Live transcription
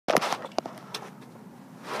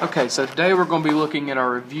Okay, so today we're going to be looking at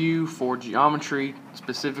our review for geometry,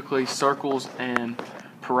 specifically circles and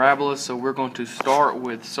parabolas. So we're going to start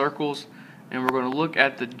with circles, and we're going to look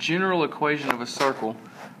at the general equation of a circle,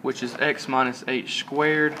 which is x minus h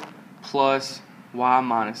squared plus y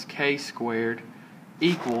minus k squared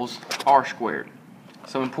equals r squared.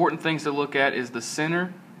 So important things to look at is the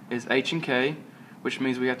center is h and k, which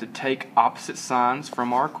means we have to take opposite signs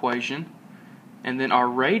from our equation, and then our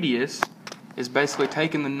radius is basically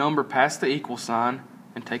taking the number past the equal sign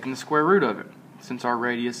and taking the square root of it, since our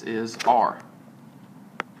radius is r.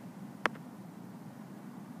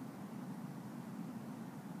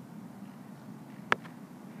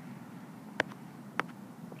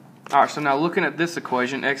 Alright, so now looking at this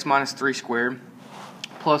equation, x minus 3 squared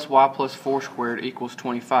plus y plus 4 squared equals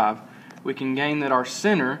 25, we can gain that our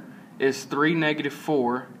center is 3, negative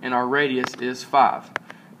 4, and our radius is 5.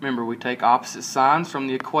 Remember, we take opposite signs from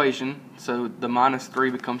the equation, so the minus 3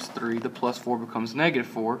 becomes 3, the plus 4 becomes negative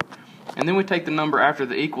 4, and then we take the number after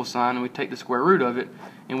the equal sign and we take the square root of it,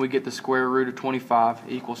 and we get the square root of 25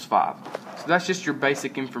 equals 5. So that's just your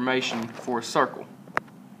basic information for a circle.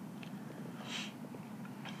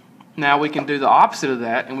 Now we can do the opposite of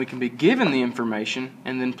that, and we can be given the information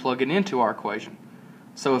and then plug it into our equation.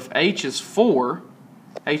 So if h is 4,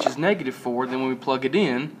 h is negative 4, then when we plug it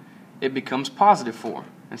in, it becomes positive 4.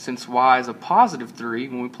 And since y is a positive 3,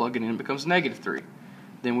 when we plug it in, it becomes negative 3.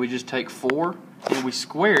 Then we just take 4 and we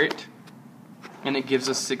square it, and it gives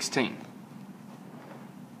us 16.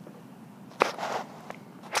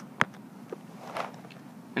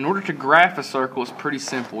 In order to graph a circle, it's pretty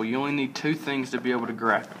simple. You only need two things to be able to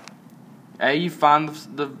graph it. A, you find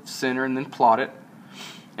the center and then plot it,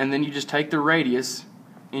 and then you just take the radius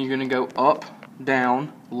and you're going to go up,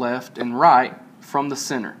 down, left, and right from the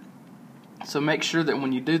center. So make sure that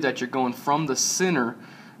when you do that, you're going from the center,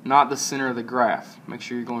 not the center of the graph. Make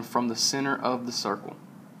sure you're going from the center of the circle.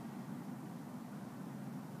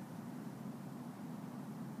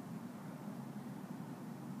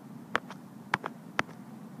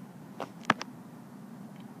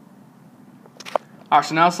 Alright,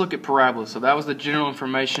 so now let's look at parabolas. So that was the general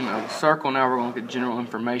information of a circle. Now we're going to look at general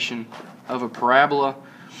information of a parabola.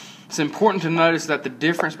 It's important to notice that the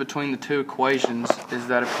difference between the two equations is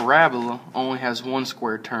that a parabola only has one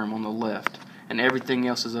square term on the left, and everything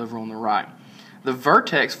else is over on the right. The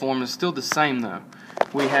vertex form is still the same though.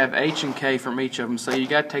 We have h and k from each of them, so you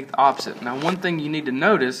got to take the opposite. Now one thing you need to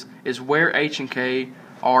notice is where h and k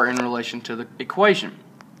are in relation to the equation.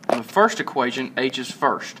 In the first equation, h is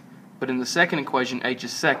first, but in the second equation, h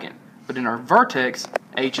is second. But in our vertex,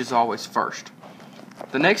 h is always first.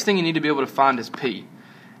 The next thing you need to be able to find is p.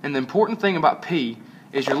 And the important thing about p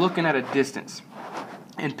is you're looking at a distance.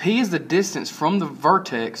 And p is the distance from the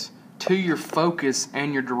vertex to your focus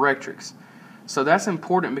and your directrix. So that's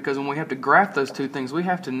important because when we have to graph those two things, we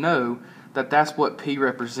have to know that that's what p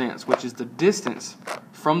represents, which is the distance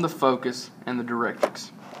from the focus and the directrix.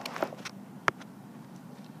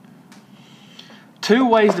 Two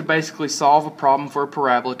ways to basically solve a problem for a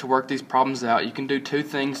parabola, to work these problems out. You can do two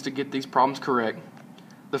things to get these problems correct.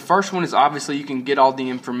 The first one is obviously you can get all the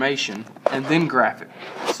information and then graph it.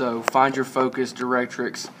 So find your focus,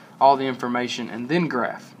 directrix, all the information, and then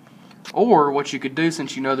graph. Or what you could do,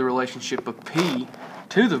 since you know the relationship of P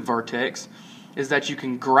to the vertex, is that you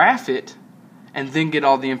can graph it and then get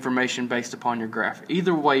all the information based upon your graph.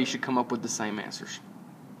 Either way, you should come up with the same answers.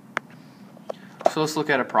 So let's look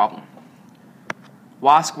at a problem.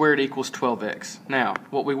 Y squared equals 12x. Now,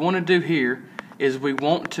 what we want to do here is we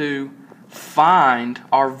want to find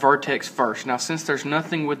our vertex first. Now, since there's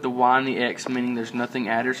nothing with the y and the x, meaning there's nothing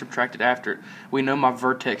added or subtracted after it, we know my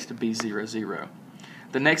vertex to be 0, 0.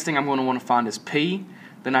 The next thing I'm going to want to find is p.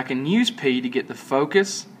 Then I can use p to get the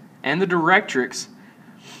focus and the directrix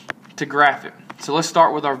to graph it. So let's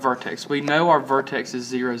start with our vertex. We know our vertex is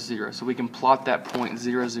 0, 0, so we can plot that point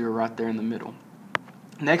 0, 0 right there in the middle.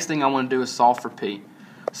 Next thing I want to do is solve for p.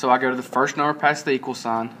 So I go to the first number past the equal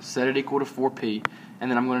sign, set it equal to 4p, and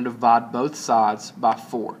then I'm going to divide both sides by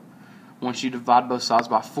 4. Once you divide both sides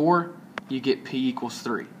by 4, you get p equals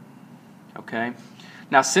 3. Okay?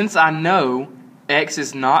 Now, since I know x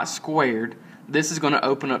is not squared, this is going to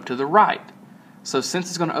open up to the right. So since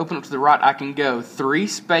it's going to open up to the right, I can go 3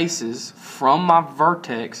 spaces from my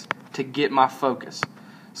vertex to get my focus.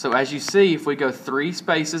 So as you see, if we go 3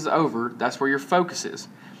 spaces over, that's where your focus is.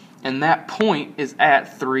 And that point is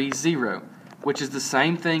at 3, 0, which is the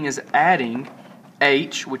same thing as adding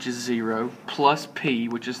h, which is 0, plus p,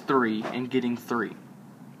 which is 3, and getting 3.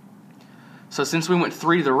 So since we went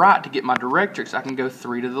 3 to the right to get my directrix, I can go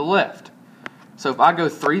 3 to the left. So if I go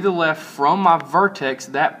 3 to the left from my vertex,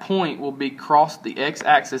 that point will be across the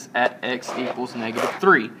x-axis at x equals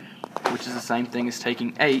 -3, which is the same thing as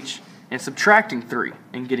taking h and subtracting 3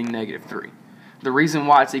 and getting -3. The reason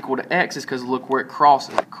why it's equal to x is because look where it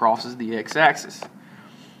crosses. It crosses the x-axis.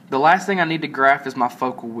 The last thing I need to graph is my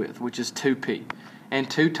focal width, which is 2p. And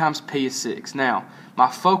 2 times p is 6. Now, my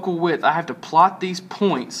focal width, I have to plot these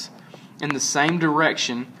points in the same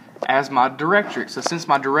direction as my directrix. So since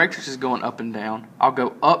my directrix is going up and down, I'll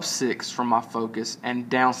go up 6 from my focus and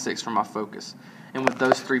down 6 from my focus. And with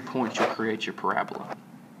those 3 points, you'll create your parabola.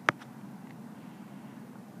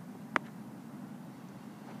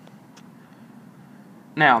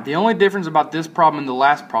 Now, the only difference about this problem and the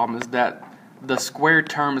last problem is that the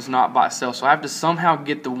squared term is not by itself. So I have to somehow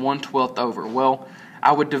get the 1/12 over. Well,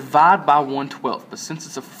 I would divide by 1/12, but since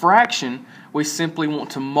it's a fraction, we simply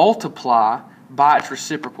want to multiply by its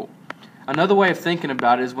reciprocal. Another way of thinking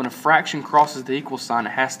about it is when a fraction crosses the equal sign,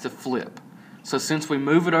 it has to flip. So since we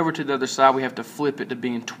move it over to the other side, we have to flip it to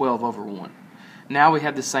being 12 over 1. Now we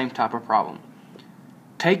have the same type of problem.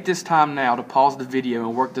 Take this time now to pause the video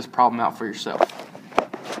and work this problem out for yourself.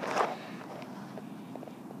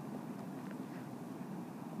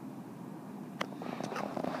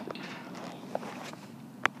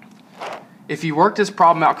 If you worked this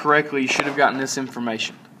problem out correctly, you should have gotten this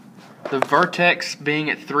information. The vertex being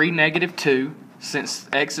at 3, -2, since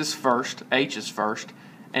x is first, h is first,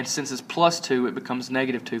 and since it's +2, it becomes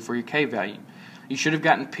 -2 for your k value. You should have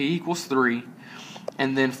gotten p equals 3,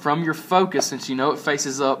 and then from your focus, since you know it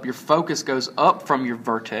faces up, your focus goes up from your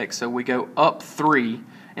vertex, so we go up 3,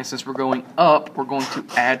 and since we're going up, we're going to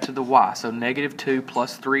add to the y, so -2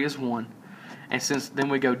 plus 3 is 1. And since then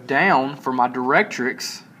we go down for my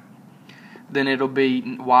directrix, then it'll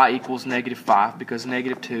be y equals -5 because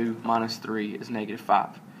 -2 minus 3 is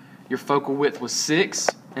 -5. Your focal width was 6,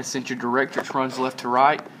 and since your directrix runs left to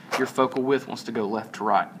right, your focal width wants to go left to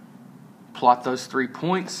right. Plot those 3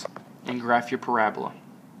 points and graph your parabola.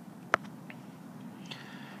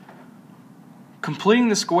 Completing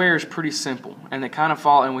the square is pretty simple, and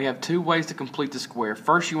and we have 2 ways to complete the square.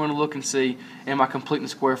 First, you want to look and see, am I completing the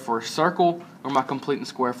square for a circle or am I completing the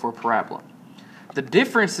square for a parabola? The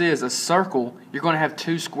difference is a circle, you're going to have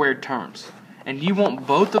 2 squared terms, and you want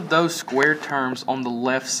both of those squared terms on the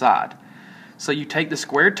left side. So you take the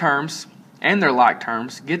squared terms and their like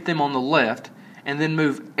terms, get them on the left, and then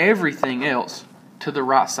move everything else to the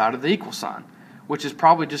right side of the equal sign, which is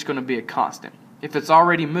probably just going to be a constant. If it's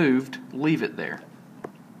already moved, leave it there.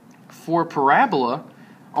 For a parabola,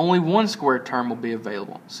 only 1 squared term will be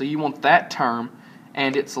available. So you want that term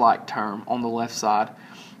and its like term on the left side,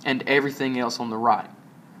 and everything else on the right.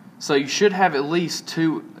 So you should have at least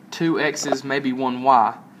two x's, maybe 1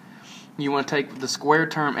 y. You want to take the square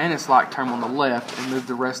term and its like term on the left and move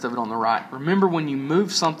the rest of it on the right. Remember, when you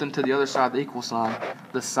move something to the other side of the equal sign,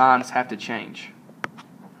 the signs have to change.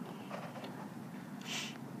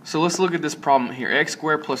 So let's look at this problem here. X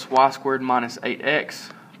squared plus y squared minus 8x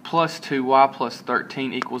plus 2y plus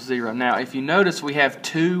 13 equals 0. Now, if you notice, we have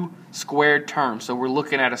 2 squared terms, so we're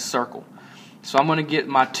looking at a circle. So I'm going to get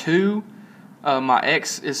my my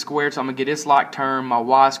x is squared, so I'm going to get its like term. My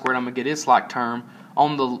y squared, I'm going to get its like term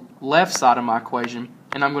on the left side of my equation,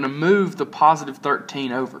 and I'm going to move the positive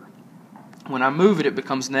 13 over. When I move it, it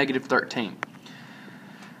becomes -13.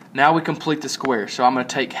 Now we complete the square. So I'm going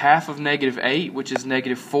to take half of -8, which is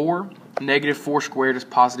 -4. -4 squared is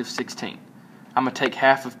positive 16. I'm going to take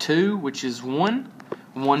half of 2, which is 1.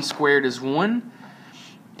 1 squared is 1.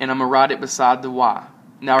 And I'm going to write it beside the y.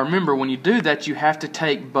 Now remember, when you do that, you have to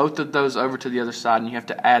take both of those over to the other side, and you have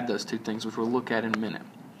to add those 2 things, which we'll look at in a minute.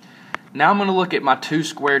 Now I'm going to look at my 2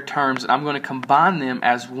 squared terms, and I'm going to combine them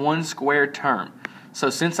as 1 squared term.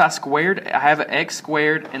 So since I have an x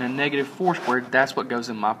squared and a -4 squared, that's what goes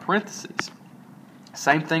in my parentheses.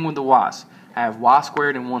 Same thing with the y's. I have y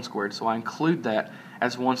squared and 1 squared, so I include that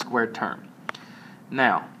as 1 squared term.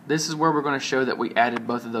 Now, this is where we're going to show that we added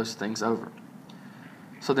both of those things over.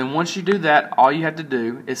 So then once you do that, all you have to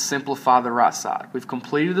do is simplify the right side. We've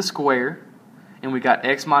completed the square, and we got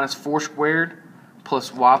x minus 4 squared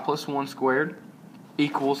plus y plus 1 squared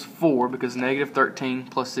equals 4, because -13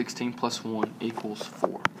 plus 16 plus 1 equals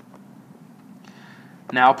 4.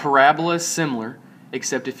 Now parabola is similar,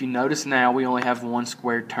 except if you notice now we only have 1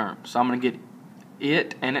 squared term. So I'm going to get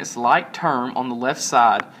it and its like term on the left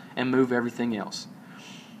side and move everything else.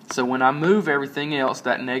 So when I move everything else,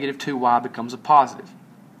 that -2y becomes a positive.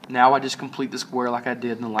 Now I just complete the square like I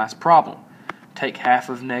did in the last problem. Take half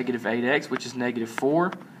of -8x, which is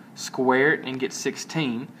 -4, square it and get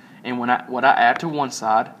 16. And what I add to one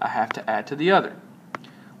side, I have to add to the other.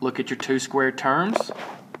 Look at your 2 squared terms,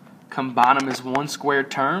 combine them as one squared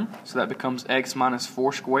term, so that becomes x minus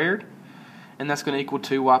 4 squared, and that's going to equal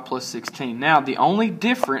 2y plus 16. Now, the only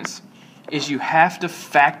difference is you have to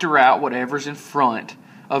factor out whatever's in front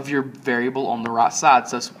of your variable on the right side.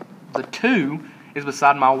 So the 2 is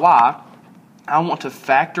beside my y. I want to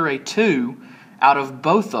factor a 2 out of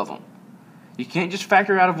both of them. You can't just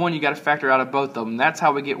factor out of one, you got to factor out of both of them. That's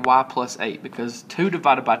how we get y plus 8, because 2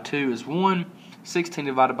 divided by 2 is 1, 16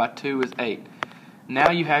 divided by 2 is 8.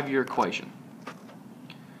 Now you have your equation.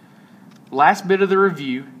 Last bit of the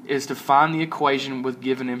review is to find the equation with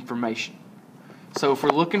given information. So if we're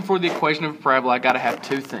looking for the equation of a parabola, I got to have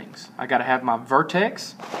two things. I got to have my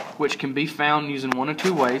vertex, which can be found using one of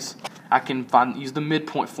two ways. I can use the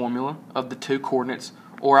midpoint formula of the two coordinates,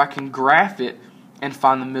 or I can graph it and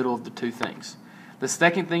find the middle of the two things. The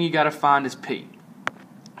second thing you got to find is P.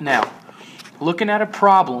 Now, looking at a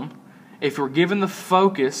problem, if we're given the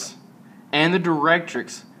focus and the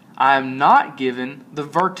directrix, I am not given the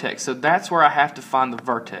vertex, so that's where I have to find the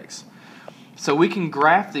vertex. So we can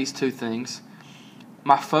graph these two things,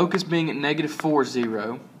 my focus being at -4,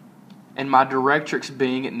 0, and my directrix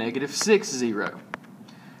being at -6, 0.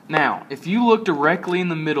 Now, if you look directly in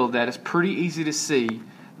the middle of that, it's pretty easy to see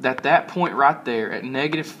that that point right there at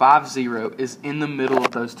 -5, 0 is in the middle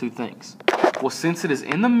of those two things. Well, since it is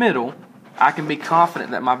in the middle, I can be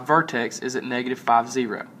confident that my vertex is at -5,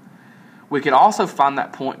 0. We could also find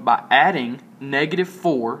that point by adding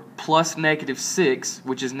 -4 plus -6,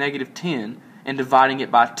 which is -10, and dividing it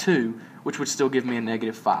by 2, which would still give me a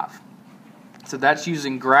 -5. So that's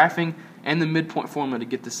using graphing and the midpoint formula to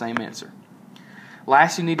get the same answer.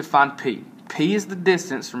 Last, you need to find P. P is the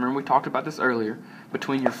distance, remember we talked about this earlier,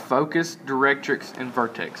 between your focus, directrix, and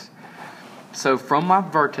vertex. So from my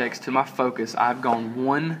vertex to my focus, I've gone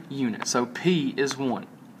 1 unit. So P is 1.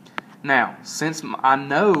 Now, since I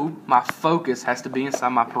know my focus has to be inside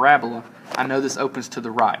my parabola, I know this opens to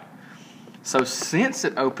the right. So since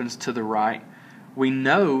it opens to the right, we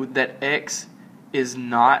know that x is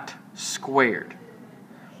not squared.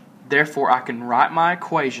 Therefore, I can write my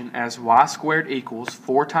equation as y squared equals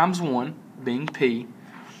 4 times 1, being P,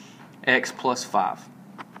 x plus 5.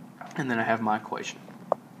 And then I have my equation.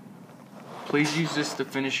 Please use this to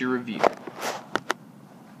finish your review.